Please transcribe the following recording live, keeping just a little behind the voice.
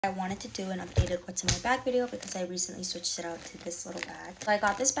I wanted to do an updated what's in my bag video because I recently switched it out to this little bag. So I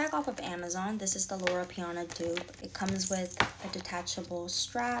got this bag off of Amazon. This is the Loro Piana dupe. It comes with a detachable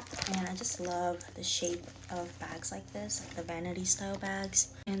strap, and I just love the shape of bags like this, like the vanity style bags.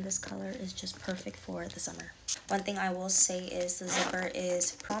 And this color is just perfect for the summer. One thing I will say is the zipper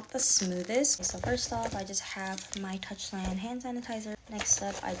is not the smoothest. So first off, I just have my Touchland hand sanitizer. Next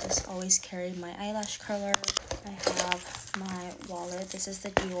up, I just always carry my eyelash curler. I have my wallet. This is the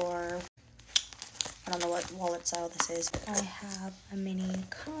Dior, I don't know what wallet style this is. I have a mini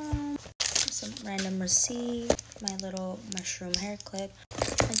comb, some random receipt, my little mushroom hair clip.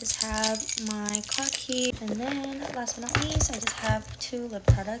 I just have my car key, and then last but not least, I just have 2 lip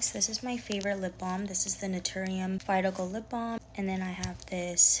products. This is my favorite lip balm. This is the Naturium Phyto Lip Balm, and then I have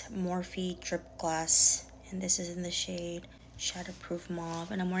this Morphe Drip Gloss, and this is in the shade Shatterproof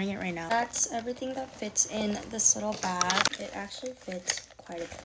Mauve, and I'm wearing it right now. That's everything that fits in this little bag. It actually fits quite a bit.